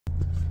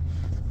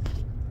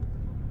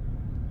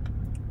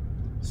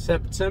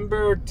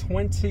September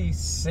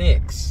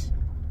 26th.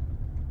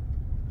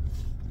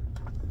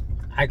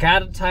 I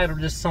gotta title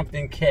this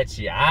something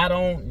catchy. I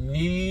don't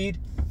need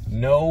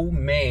no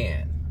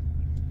man.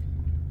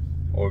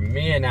 Or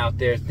men out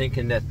there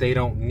thinking that they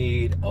don't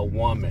need a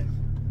woman.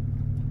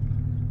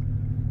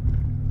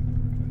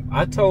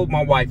 I told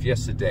my wife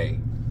yesterday,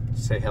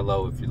 say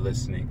hello if you're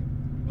listening.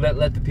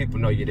 Let the people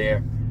know you're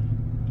there.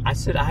 I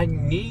said, I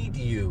need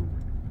you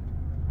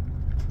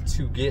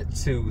to get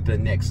to the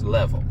next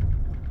level.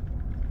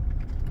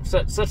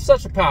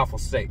 Such a powerful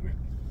statement.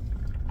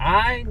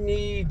 I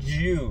need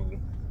you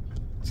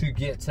to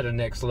get to the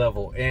next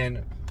level.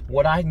 And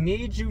what I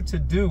need you to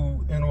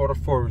do in order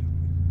for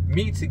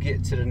me to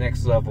get to the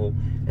next level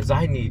is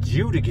I need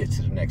you to get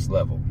to the next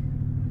level.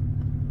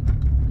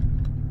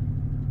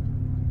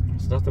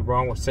 There's nothing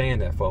wrong with saying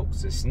that,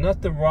 folks. There's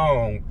nothing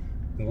wrong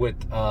with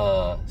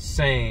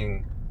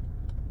saying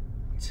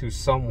to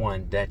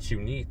someone that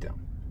you need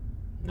them.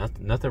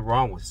 Nothing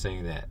wrong with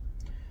saying that.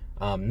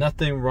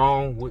 Nothing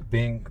wrong with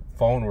being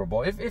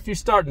vulnerable. If you're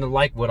starting to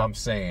like what I'm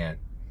saying,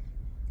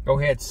 go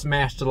ahead,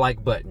 smash the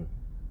like button.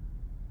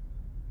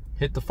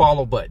 Hit the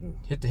follow button.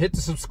 Hit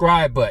the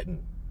subscribe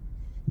button.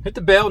 Hit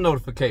the bell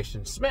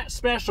notification.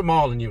 Smash them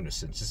all in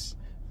unison. Just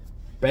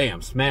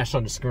bam, smash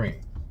on the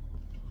screen.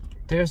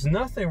 There's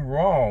nothing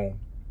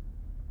wrong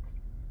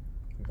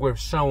with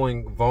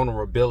showing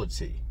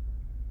vulnerability.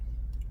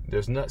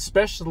 There's not,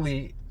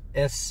 especially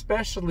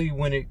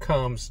when it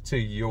comes to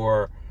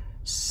your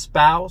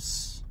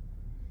spouse,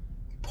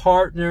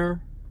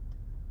 partner.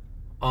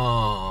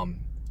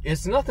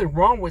 It's nothing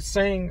wrong with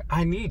saying,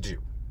 I need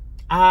you.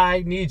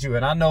 I need you.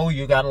 And I know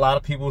you got a lot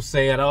of people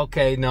saying,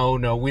 okay,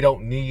 no, we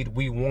don't need,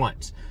 we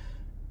want.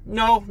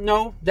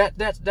 No,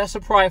 that's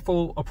a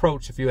prideful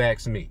approach if you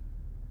ask me.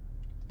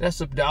 I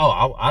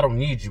don't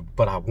need you,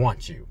 but I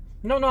want you.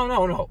 No.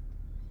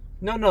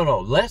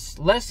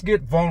 Let's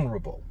get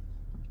vulnerable.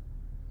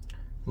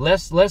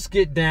 Let's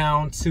get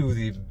down to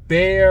the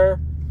bare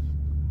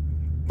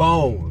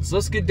bones.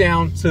 Let's get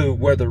down to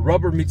where the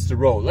rubber meets the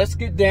road. Let's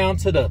get down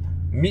to the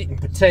meat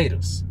and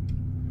potatoes.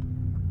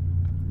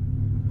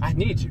 I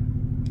need you.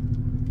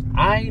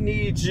 I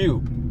need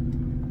you.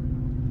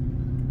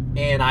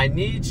 And I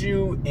need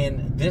you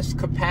in this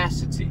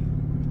capacity.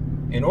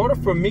 In order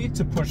for me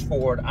to push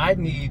forward, I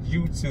need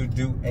you to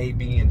do A,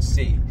 B, and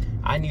C.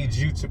 I need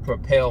you to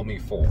propel me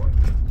forward.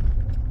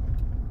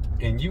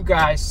 And you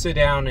guys sit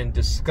down and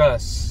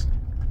discuss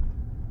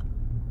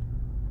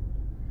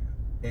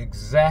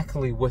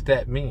exactly what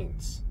that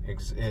means.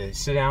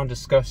 Sit down,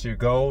 discuss your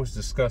goals,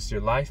 discuss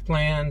your life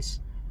plans.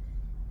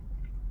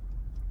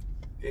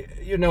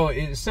 You know,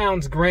 it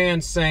sounds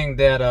grand saying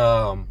that,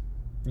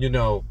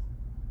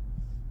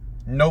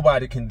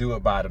 nobody can do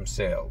it by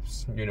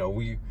themselves.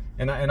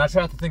 And I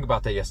tried to think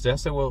about that yesterday. I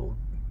said, well,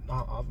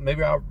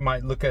 maybe I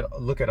might look at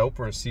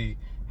Oprah and see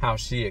how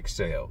she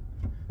excelled.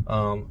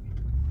 My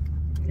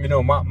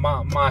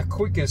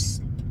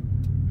quickest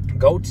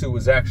go-to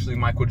is actually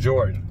Michael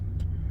Jordan.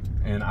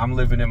 And I'm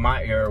living in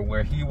my era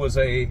where he was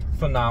a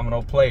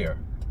phenomenal player.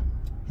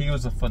 He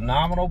was a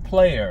phenomenal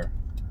player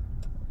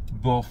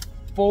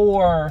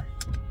before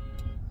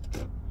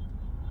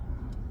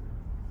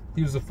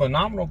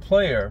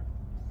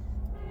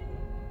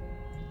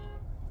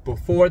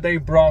they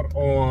brought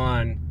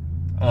on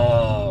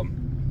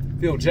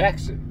Phil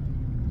Jackson.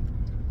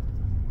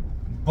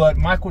 But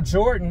Michael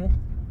Jordan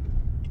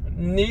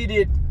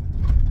needed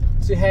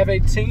to have a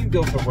team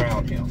built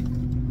around him.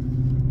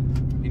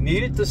 He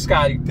needed the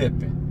Scottie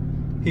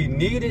Pippen. He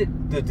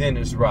needed the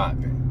Dennis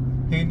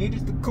Rodman. He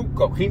needed the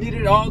Kukoc. He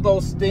needed all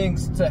those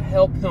things to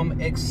help him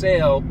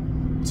excel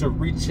to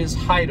reach his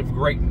height of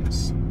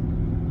greatness.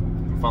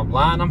 If I'm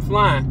lying, I'm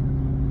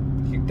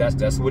flying.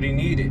 That's what he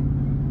needed.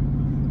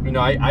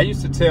 I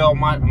used to tell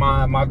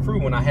my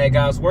crew when I had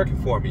guys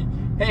working for me,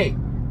 hey,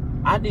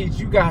 I need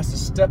you guys to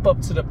step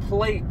up to the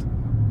plate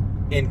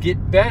and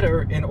get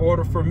better in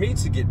order for me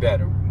to get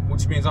better,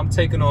 which means I'm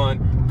taking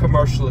on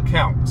commercial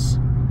accounts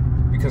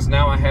because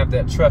now I have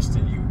that trust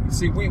in you.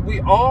 See, we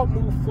all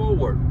move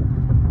forward.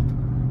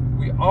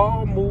 We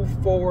all move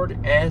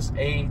forward as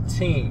a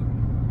team.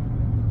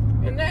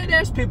 And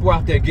there's people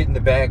out there getting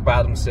the bag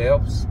by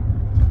themselves.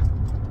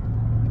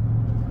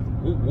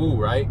 Woo,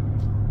 right?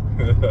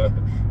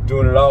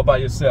 Doing it all by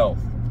yourself.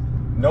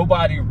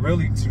 Nobody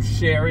really to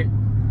share it,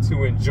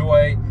 to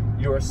enjoy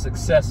your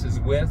successes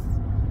with.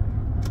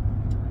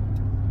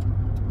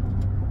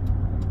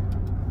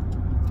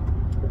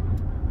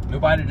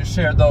 Nobody to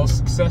share those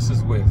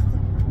successes with.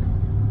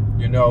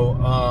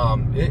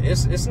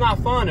 It's not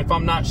fun if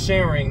I'm not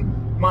sharing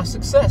my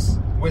success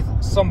with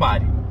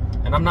somebody.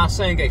 And I'm not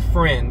saying a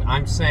friend,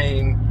 I'm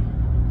saying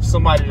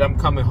somebody that I'm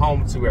coming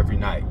home to every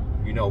night.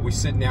 We're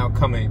sitting down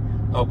coming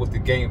up with the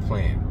game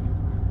plan.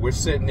 We're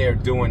sitting there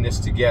doing this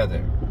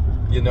together.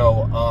 These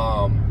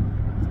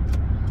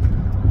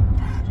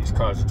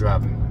cars are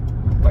driving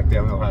like they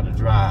don't know how to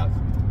drive.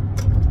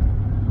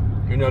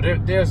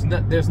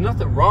 There's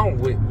nothing wrong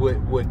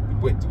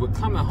with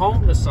coming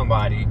home to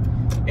somebody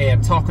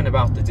and talking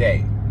about the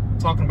day,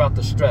 talking about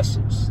the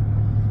stressors,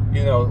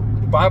 You know,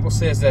 the Bible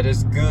says that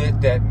it's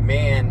good that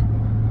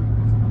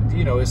man,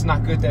 you know, it's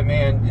not good that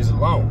man is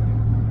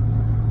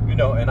alone. You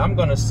know, and I'm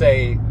going to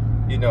say,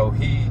 you know,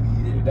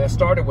 that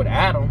started with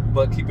Adam,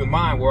 but keep in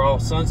mind, we're all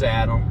sons of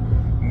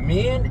Adam,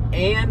 men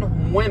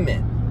and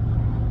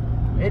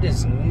women. It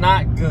is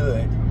not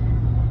good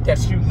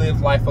that you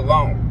live life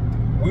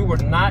alone. We were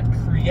not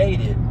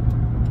created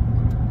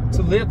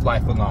to live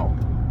life alone.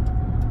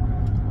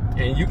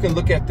 And you can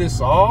look at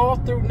this all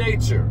through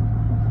nature.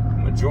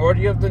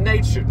 Majority of the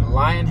nature, the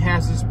lion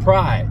has his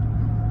pride.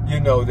 You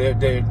know,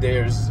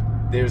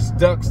 there's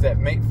ducks that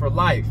mate for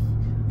life.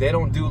 They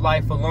don't do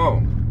life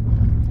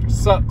alone.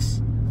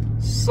 Sucks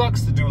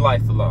to do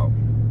life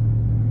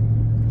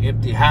alone.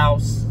 Empty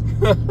house,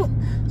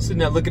 sitting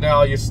there looking at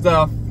all your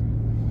stuff.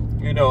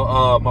 You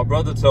know, my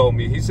brother told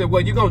me, he said,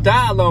 well, you're gonna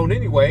die alone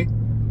anyway.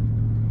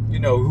 You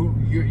know,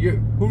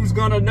 who's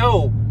gonna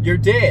know you're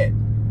dead?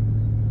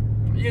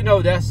 You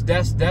know, that's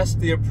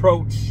the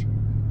approach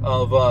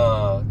of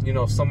you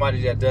know,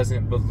 somebody that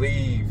doesn't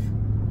believe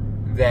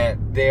that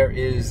there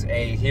is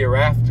a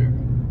hereafter.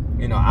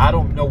 You know, I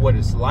don't know what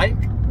it's like,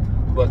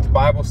 but the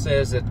Bible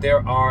says that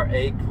there are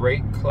a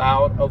great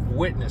cloud of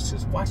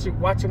witnesses watching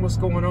what's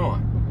going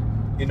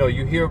on. You know,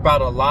 you hear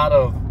about a lot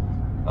of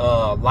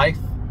life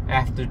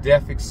after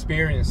death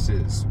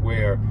experiences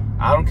where,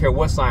 I don't care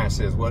what science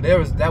says, well,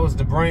 that was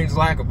the brain's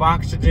lack of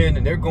oxygen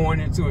and they're going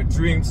into a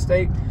dream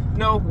state.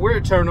 No, we're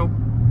eternal.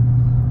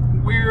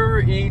 We're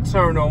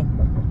eternal.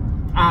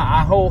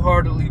 I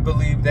wholeheartedly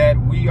believe that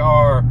we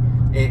are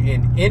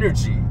in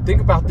energy.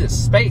 Think about this,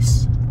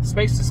 space.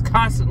 Space is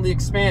constantly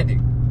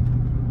expanding.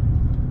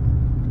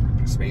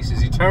 Space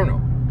is eternal.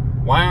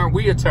 Why aren't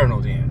we eternal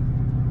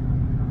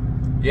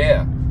then?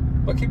 Yeah,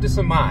 but keep this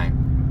in mind.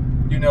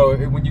 You know,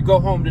 when you go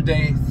home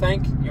today,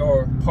 thank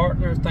your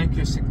partner, thank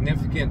your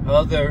significant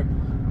other.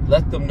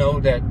 Let them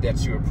know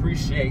that you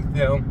appreciate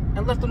them,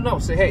 and let them know.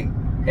 Say, hey,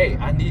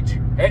 I need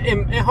you,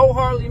 and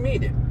wholeheartedly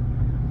mean it.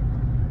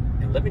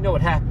 And let me know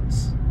what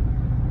happens.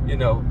 You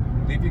know,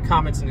 leave your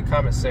comments in the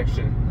comment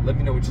section. Let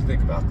me know what you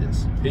think about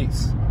this.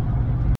 Peace.